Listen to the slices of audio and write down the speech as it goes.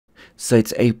So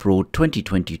it's April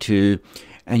 2022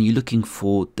 and you're looking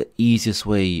for the easiest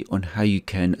way on how you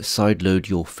can sideload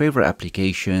your favorite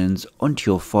applications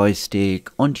onto your Firestick,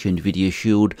 onto your Nvidia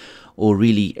Shield, or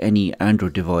really any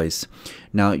Android device.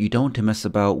 Now you don't want to mess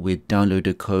about with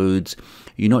downloader codes,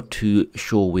 you're not too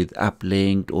sure with app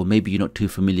linked, or maybe you're not too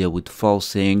familiar with file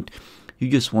synced. You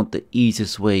just want the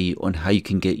easiest way on how you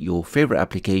can get your favorite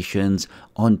applications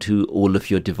onto all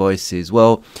of your devices.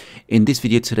 Well, in this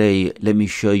video today, let me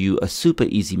show you a super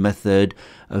easy method,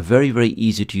 a very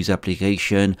easy to use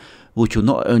application, which will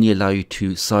not only allow you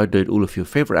to sideload all of your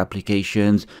favorite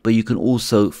applications, but you can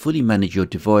also fully manage your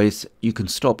device. You can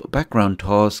stop background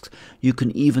tasks. You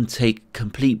can even take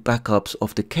complete backups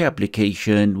of the K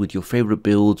application with your favorite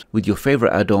builds, with your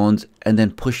favorite add-ons, and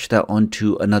then push that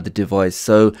onto another device.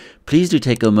 So please do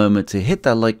take a moment to hit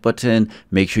that like button.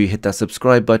 Make sure you hit that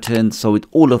subscribe button. So with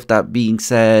all of that being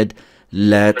said,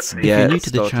 let's get started. If you're new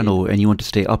to the channel and you want to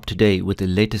stay up to date with the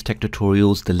latest tech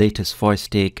tutorials, the latest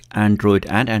Firestick, Android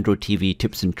and Android TV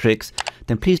tips and tricks,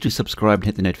 then please do subscribe and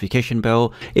hit the notification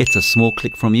bell. It's a small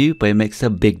click from you, but it makes a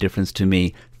big difference to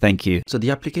me. Thank you. So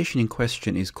the application in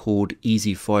question is called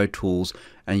Easy Fire Tools,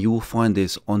 and you will find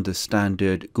this on the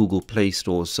standard Google Play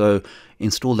Store. So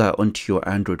install that onto your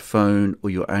Android phone or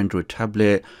your Android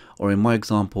tablet, or in my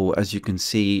example, as you can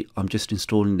see, I'm just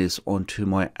installing this onto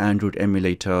my Android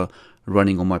emulator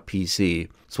running on my PC.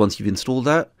 So once you've installed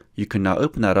that, you can now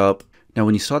open that up. Now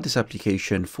when you start this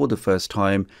application for the first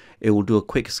time, it will do a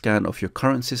quick scan of your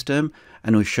current system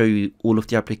and it will show you all of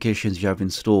the applications you have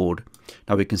installed.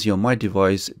 Now we can see on my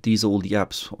device, these are all the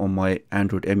apps on my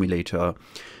Android emulator.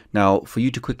 Now for you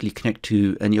to quickly connect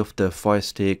to any of the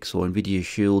Firesticks or Nvidia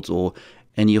Shields or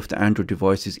any of the Android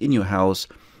devices in your house,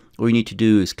 all you need to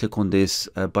do is click on this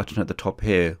button at the top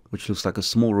here, which looks like a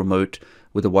small remote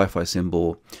with a Wi-Fi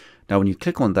symbol. Now when you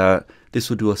click on that, this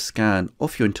will do a scan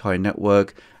of your entire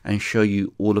network and show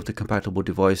you all of the compatible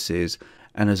devices.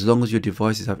 And as long as your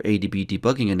devices have ADB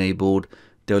debugging enabled,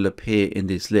 they'll appear in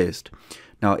this list.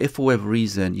 Now if for whatever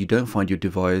reason you don't find your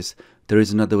device, there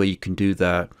is another way you can do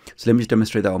that. So let me just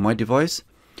demonstrate that on my device.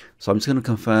 So I'm just going to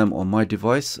confirm on my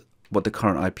device what the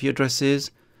current IP address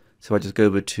is. So I just go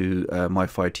over to my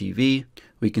Fire TV,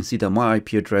 we can see that my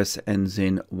IP address ends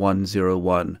in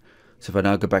 101. So if I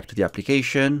now go back to the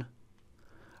application,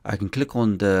 I can click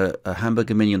on the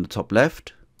hamburger menu on the top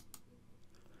left.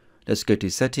 Let's go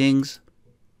to settings,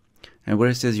 and where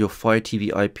it says your Fire TV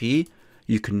IP,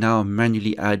 you can now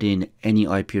manually add in any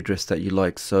IP address that you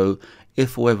like. So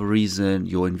if for whatever reason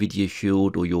your Nvidia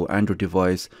Shield or your Android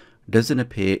device doesn't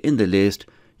appear in the list,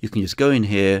 you can just go in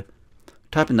here,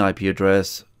 type in the IP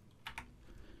address,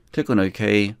 click on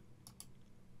OK,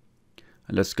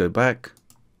 and let's go back.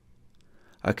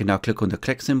 I can now click on the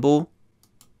collect symbol,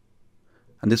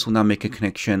 and this will now make a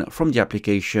connection from the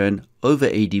application over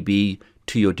ADB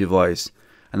to your device.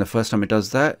 And the first time it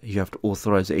does that, you have to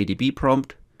authorize the ADB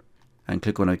prompt and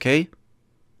click on OK.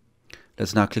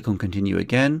 Let's now click on continue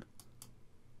again.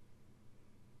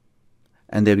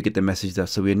 And there we get the message there.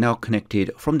 So we are now connected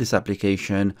from this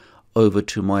application over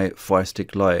to my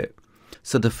Firestick Lite.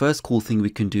 So the first cool thing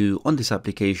we can do on this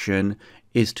application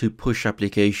is to push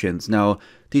applications. Now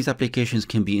these applications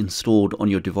can be installed on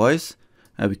your device.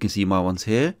 We can see my ones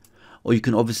here, or you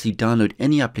can obviously download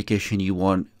any application you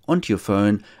want onto your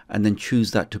phone and then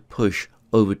choose that to push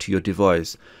over to your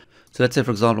device. So let's say for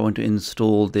example I want to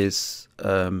install this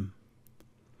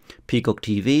Peacock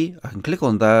TV. I can click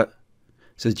on that. It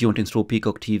says, do you want to install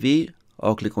Peacock TV?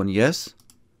 I'll click on yes.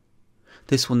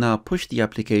 This will now push the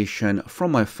application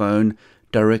from my phone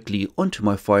directly onto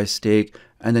my Firestick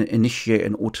and then initiate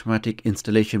an automatic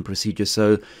installation procedure.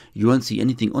 So you won't see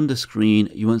anything on the screen,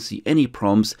 you won't see any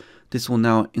prompts. This will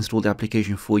now install the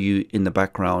application for you in the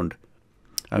background.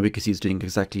 And we can see it's doing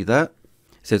exactly that.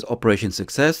 It says operation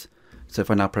success. So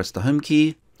if I now press the home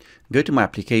key, go to my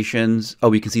applications,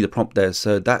 we can see the prompt there.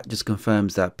 So that just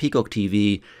confirms that Peacock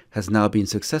TV has now been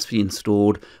successfully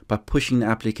installed by pushing the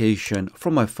application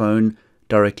from my phone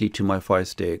directly to my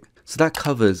Firestick. So that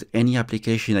covers any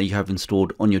application that you have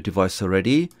installed on your device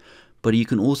already, but you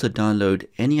can also download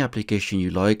any application you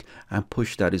like and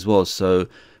push that as well. So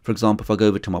for example, if I go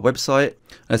over to my website,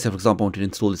 let's say for example I want to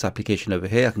install this application over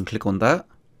here, I can click on that,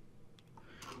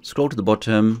 scroll to the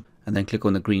bottom and then click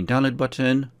on the green download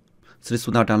button. So this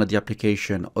will now download the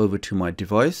application over to my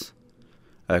device.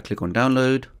 Click on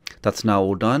download. That's now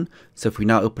all done. So if we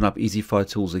now open up Easy Fire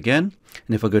Tools again,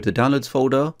 and if I go to the downloads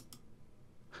folder,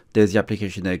 there's the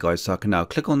application there, guys. So I can now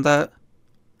click on that.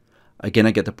 Again,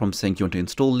 I get the prompt saying, do you want to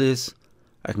install this?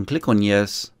 I can click on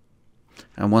yes.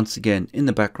 And once again, in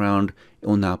the background, it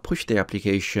will now push the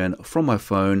application from my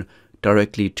phone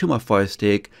directly to my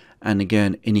Firestick, and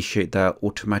again initiate that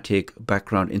automatic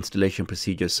background installation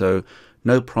procedure. So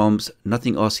no prompts,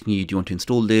 nothing asking you, do you want to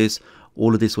install this?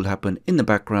 All of this will happen in the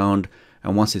background,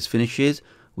 and once this finishes,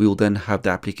 we will then have the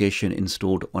application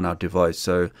installed on our device.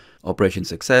 So operation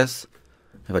success.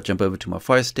 If I jump over to my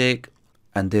Firestick,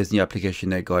 and there's the application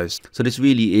there, guys. So this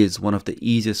really is one of the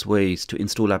easiest ways to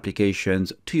install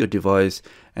applications to your device,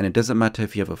 and it doesn't matter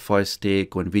if you have a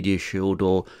Firestick or NVIDIA Shield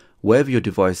or wherever your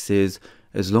device is.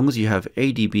 As long as you have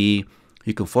ADB,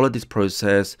 you can follow this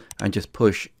process and just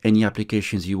push any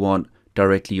applications you want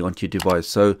directly onto your device.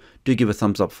 So do give a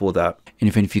thumbs up for that. And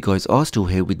if any of you guys are still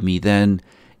here with me, then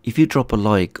if you drop a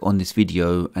like on this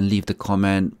video and leave the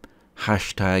comment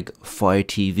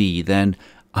 #FireTV, then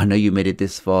I know you made it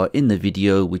this far in the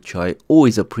video, which I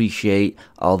always appreciate.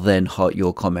 I'll then heart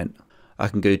your comment. I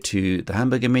can go to the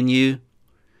hamburger menu,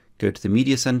 go to the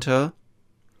media center.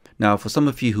 Now, for some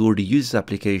of you who already use this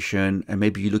application, and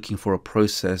maybe you're looking for a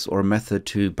process or a method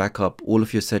to back up all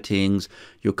of your settings,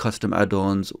 your custom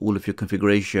add-ons, all of your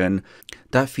configuration,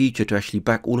 that feature to actually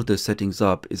back all of those settings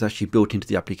up is actually built into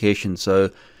the application. So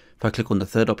if I click on the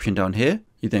third option down here,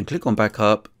 you then click on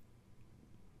backup,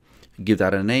 give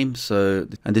that a name,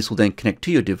 and this will then connect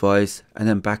to your device and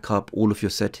then back up all of your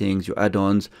settings, your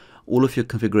add-ons, all of your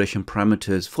configuration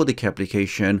parameters for the key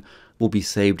application will be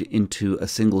saved into a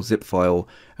single zip file.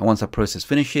 And once that process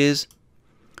finishes,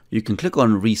 you can click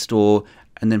on restore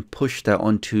and then push that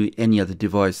onto any other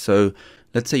device. So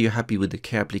let's say you're happy with the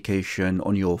key application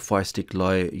on your Firestick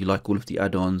Lite, you like all of the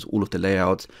add-ons, all of the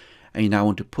layouts, and you now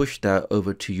want to push that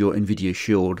over to your NVIDIA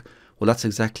Shield. Well, that's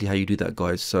exactly how you do that,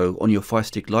 guys. So on your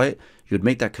Firestick Lite, you'd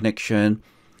make that connection,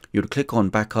 you'd click on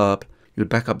backup, you'd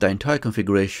back up that entire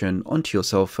configuration onto your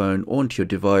cell phone or onto your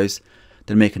device,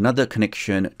 then make another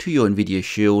connection to your NVIDIA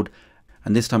Shield,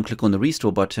 and this time click on the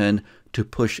restore button to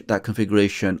push that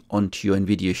configuration onto your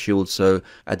NVIDIA Shield. So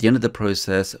at the end of the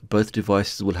process, both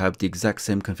devices will have the exact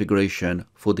same configuration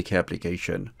for the key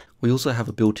application. We also have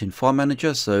a built-in file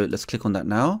manager, so let's click on that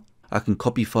now. I can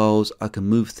copy files, I can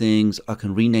move things, I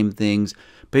can rename things.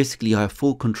 Basically, I have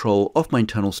full control of my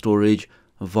internal storage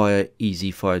via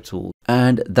EasyFireTools.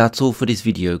 And that's all for this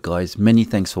video, guys. Many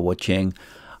thanks for watching.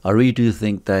 I really do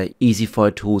think that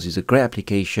EasyFireTools is a great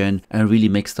application and really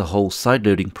makes the whole side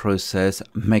loading process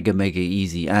mega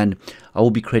easy. And I will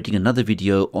be creating another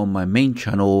video on my main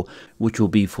channel, which will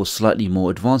be for slightly more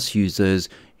advanced users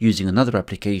using another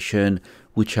application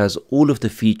which has all of the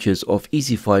features of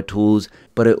EasyFireTools,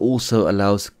 but it also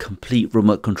allows complete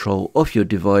remote control of your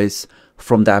device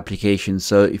from the application.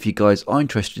 So if you guys are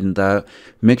interested in that,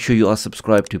 make sure you are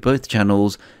subscribed to both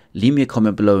channels. Leave me a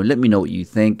comment below and let me know what you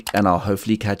think, and I'll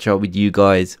hopefully catch up with you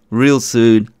guys real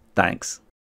soon. Thanks.